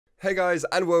Hey guys,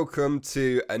 and welcome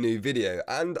to a new video,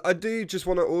 and I do just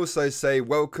want to also say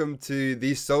welcome to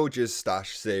the Soldiers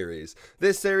Stash series.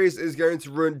 This series is going to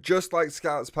run just like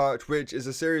Scout's Pouch, which is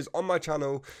a series on my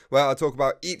channel where I talk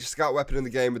about each scout weapon in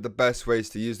the game with the best ways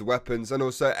to use the weapons, and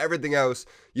also everything else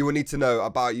you will need to know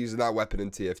about using that weapon in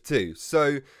TF2.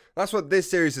 So that's what this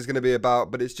series is going to be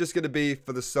about, but it's just going to be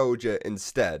for the soldier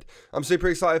instead. I'm super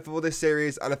excited for this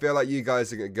series, and I feel like you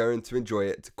guys are going to enjoy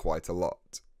it quite a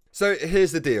lot. So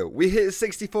here's the deal, we hit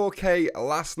 64k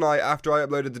last night after I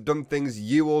uploaded the dumb things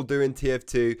you all do in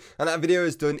TF2, and that video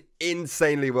has done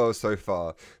insanely well so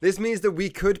far. This means that we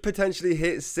could potentially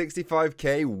hit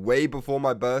 65k way before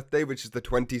my birthday, which is the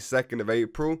 22nd of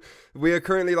April. We are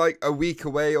currently like a week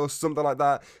away or something like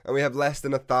that, and we have less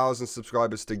than 1,000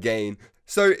 subscribers to gain.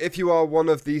 So if you are one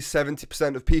of the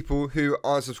 70% of people who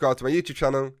aren't subscribed to my YouTube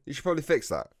channel, you should probably fix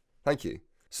that. Thank you.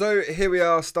 So here we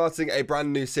are starting a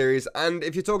brand new series, and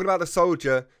if you're talking about the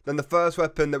soldier, then the first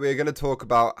weapon that we're going to talk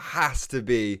about has to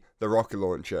be the rocket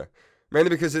launcher. Mainly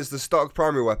because it's the stock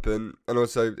primary weapon, and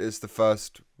also it's the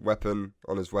first weapon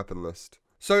on his weapon list.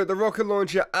 So the rocket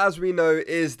launcher, as we know,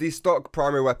 is the stock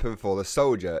primary weapon for the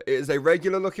soldier. It is a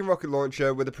regular looking rocket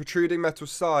launcher with a protruding metal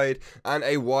side and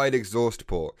a wide exhaust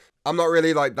port. I'm not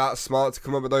really like that smart to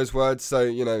come up with those words, so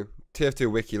you know,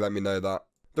 TF2 wiki let me know that.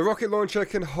 The rocket launcher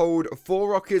can hold 4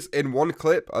 rockets in one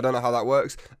clip, I don't know how that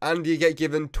works, and you get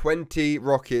given 20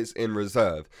 rockets in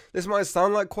reserve. This might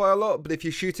sound like quite a lot, but if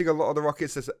you're shooting a lot of the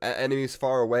rockets at enemies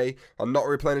far away and not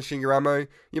replenishing your ammo,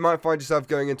 you might find yourself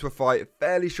going into a fight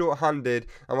fairly short-handed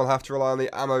and will have to rely on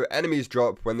the ammo enemies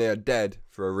drop when they are dead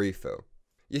for a refill.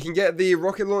 You can get the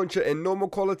rocket launcher in normal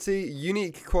quality,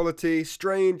 unique quality,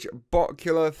 strange, bot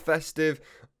killer, festive,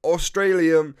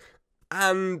 Australian,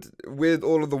 and with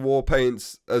all of the war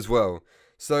paints as well.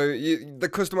 So the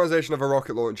customization of a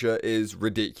rocket launcher is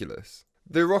ridiculous.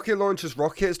 The rocket launcher's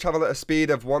rockets travel at a speed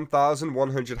of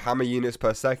 1,100 hammer units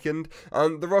per second,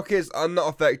 and the rockets are not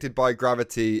affected by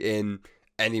gravity in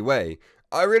any way.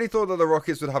 I really thought that the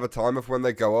rockets would have a time of when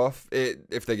they go off,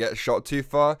 if they get shot too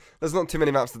far. There's not too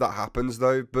many maps that happens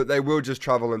though, but they will just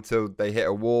travel until they hit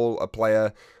a wall, a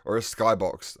player, or a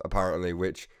skybox apparently,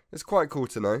 which is quite cool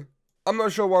to know. I'm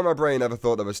not sure why my brain ever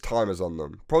thought there was timers on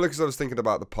them. Probably because I was thinking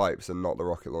about the pipes and not the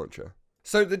rocket launcher.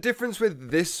 So the difference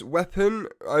with this weapon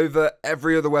over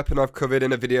every other weapon I've covered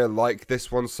in a video like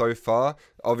this one so far,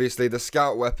 obviously the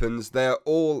scout weapons, they're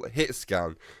all hit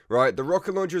scan, right? The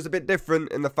rocket launcher is a bit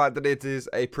different in the fact that it is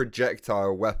a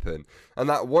projectile weapon, and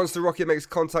that once the rocket makes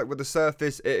contact with the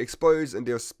surface, it explodes and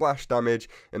deals splash damage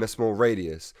in a small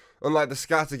radius. Unlike the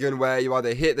scattergun where you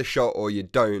either hit the shot or you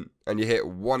don't, and you hit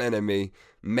one enemy,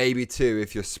 maybe two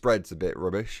if your spread's a bit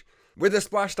rubbish. With the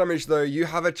splash damage though, you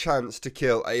have a chance to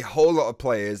kill a whole lot of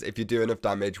players if you do enough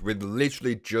damage with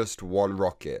literally just one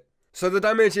rocket. So the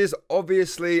damage is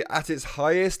obviously at its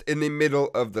highest in the middle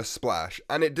of the splash,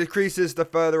 and it decreases the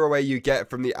further away you get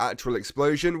from the actual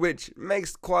explosion, which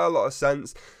makes quite a lot of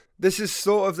sense. This is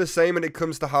sort of the same when it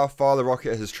comes to how far the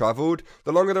rocket has travelled.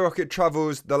 The longer the rocket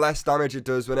travels, the less damage it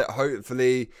does when it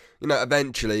hopefully,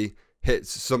 eventually hits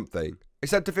something.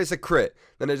 Except if it's a crit,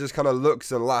 then it just kind of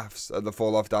looks and laughs at the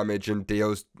fall off damage and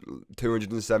deals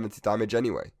 270 damage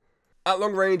anyway. At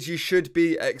long range, you should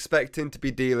be expecting to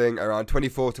be dealing around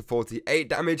 24 to 48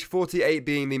 damage, 48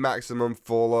 being the maximum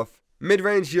fall off.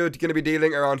 Mid-range, you're going to be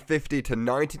dealing around 50 to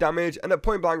 90 damage, and at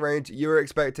point blank range, you are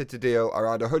expected to deal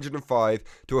around 105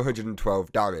 to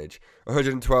 112 damage.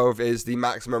 112 is the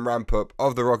maximum ramp up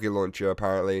of the rocket launcher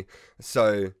apparently,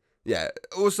 so yeah.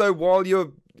 Also, while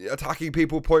you're attacking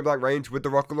people point blank range with the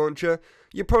rocket launcher,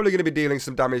 you're probably going to be dealing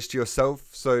some damage to yourself,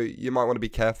 so you might want to be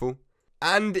careful.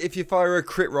 And if you fire a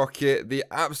crit rocket, the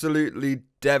absolutely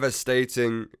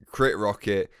devastating crit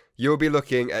rocket, you'll be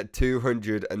looking at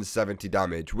 270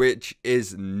 damage, which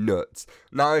is nuts.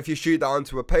 Now, if you shoot that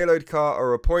onto a payload car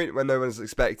or a point when no one's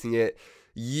expecting it,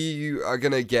 you are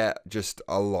going to get just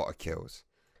a lot of kills.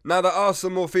 Now, there are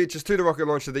some more features to the rocket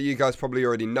launcher that you guys probably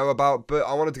already know about, but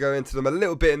I wanted to go into them a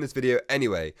little bit in this video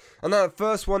anyway. And that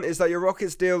first one is that your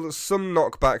rockets deal some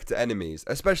knockback to enemies,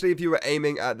 especially if you were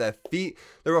aiming at their feet.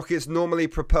 The rockets normally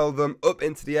propel them up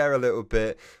into the air a little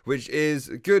bit, which is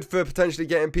good for potentially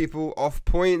getting people off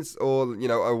points or,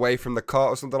 away from the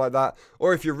cart or something like that.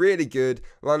 Or if you're really good,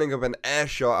 lining up an air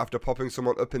shot after popping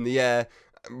someone up in the air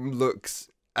looks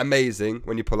amazing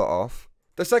when you pull it off.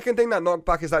 The second thing that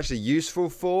knockback is actually useful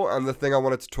for, and the thing I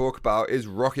wanted to talk about, is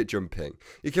rocket jumping.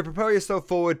 You can propel yourself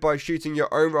forward by shooting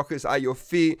your own rockets at your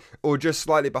feet or just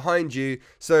slightly behind you,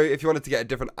 so if you wanted to get a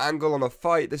different angle on a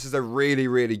fight, this is a really,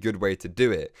 really good way to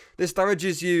do it. This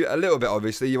damages you a little bit,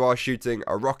 obviously, you are shooting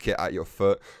a rocket at your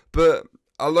foot, but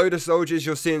a load of soldiers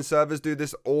you'll see in servers do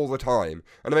this all the time,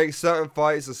 and it makes certain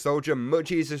fights a soldier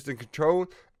much easier to control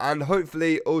and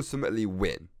hopefully ultimately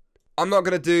win. I'm not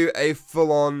going to do a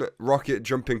full-on rocket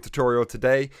jumping tutorial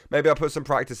today. Maybe I'll put some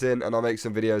practice in and I'll make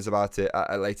some videos about it at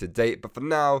a later date. But for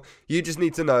now, you just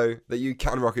need to know that you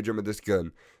can rocket jump with this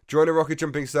gun. Join a rocket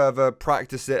jumping server,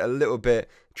 practice it a little bit,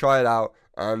 try it out,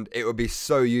 and it will be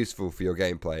so useful for your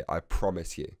gameplay, I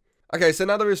promise you. Okay, so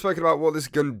now that we've spoken about what this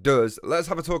gun does, let's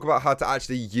have a talk about how to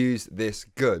actually use this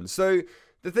gun. So,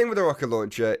 the thing with a rocket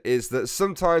launcher is that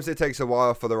sometimes it takes a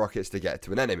while for the rockets to get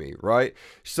to an enemy, right?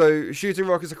 So shooting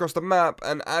rockets across the map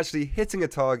and actually hitting a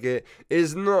target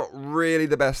is not really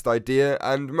the best idea,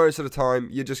 and most of the time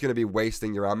you're just going to be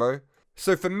wasting your ammo.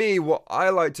 So for me, what I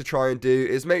like to try and do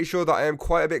is make sure that I am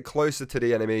quite a bit closer to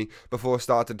the enemy before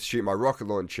starting to shoot my rocket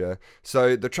launcher,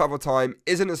 so the travel time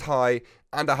isn't as high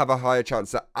and I have a higher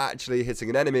chance of actually hitting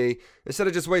an enemy instead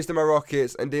of just wasting my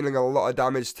rockets and dealing a lot of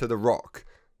damage to the rock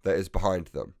that is behind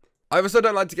them. I also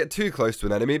don't like to get too close to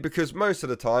an enemy because most of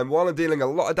the time, while I'm dealing a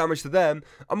lot of damage to them,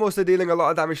 I'm also dealing a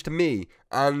lot of damage to me,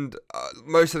 and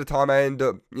most of the time I end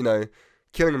up,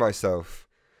 killing myself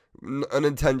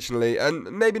unintentionally,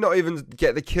 and maybe not even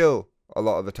get the kill a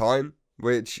lot of the time,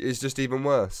 which is just even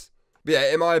worse. But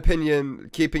yeah, in my opinion,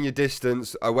 keeping your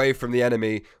distance away from the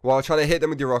enemy while trying to hit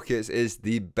them with your rockets is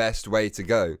the best way to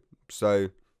go. So,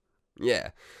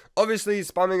 yeah. Obviously,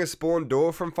 spamming a spawn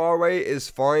door from far away is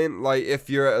fine. Like, if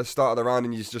you're at the start of the round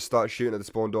and you just start shooting at the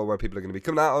spawn door where people are going to be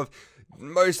coming out of,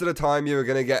 most of the time you're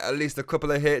going to get at least a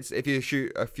couple of hits. If you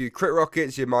shoot a few crit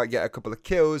rockets, you might get a couple of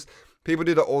kills. People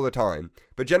do that all the time.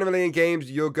 But generally in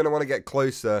games, you're going to want to get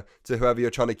closer to whoever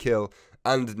you're trying to kill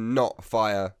and not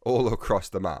fire all across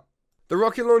the map. The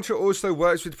rocket launcher also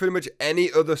works with pretty much any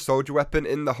other soldier weapon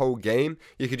in the whole game.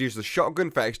 You could use the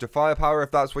shotgun for extra firepower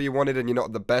if that's what you wanted and you're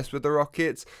not the best with the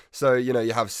rockets. So, you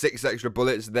have 6 extra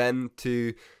bullets then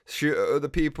to shoot at other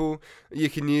people. You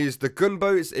can use the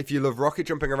gunboats if you love rocket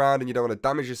jumping around and you don't want to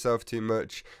damage yourself too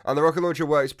much. And the rocket launcher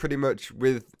works pretty much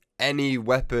with any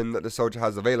weapon that the soldier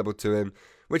has available to him,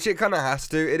 which it kind of has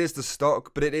to. It is the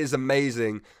stock, but it is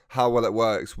amazing how well it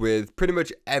works with pretty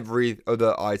much every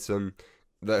other item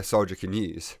that a soldier can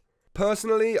use.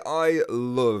 Personally, I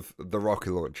love the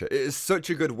rocket launcher. It is such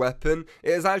a good weapon.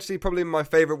 It is actually probably my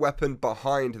favourite weapon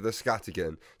behind the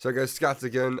scattergun. So I go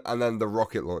scattergun and then the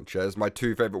rocket launcher as my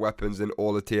 2 favourite weapons in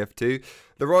all of TF2.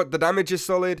 The damage is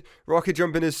solid, rocket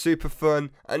jumping is super fun,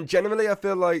 and generally I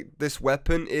feel like this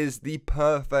weapon is the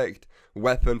perfect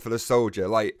weapon for the soldier.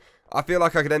 Like, I feel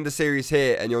like I could end the series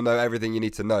here and you'll know everything you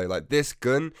need to know. Like, this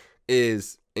gun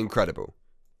is incredible.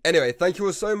 Anyway, thank you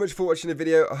all so much for watching the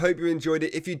video. I hope you enjoyed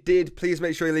it. If you did, please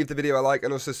make sure you leave the video a like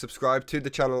and also subscribe to the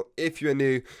channel if you're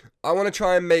new. I want to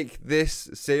try and make this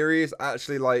series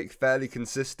actually like fairly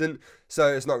consistent, so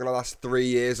it's not going to last 3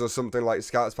 years or something like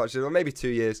Scouts Patch, or maybe 2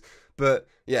 years. But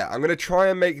yeah, I'm going to try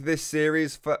and make this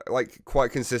series like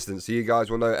quite consistent so you guys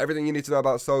will know everything you need to know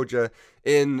about Soldier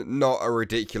in not a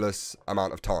ridiculous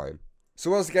amount of time.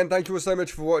 So once again, thank you all so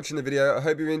much for watching the video. I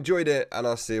hope you enjoyed it and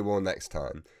I'll see you all next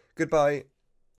time. Goodbye.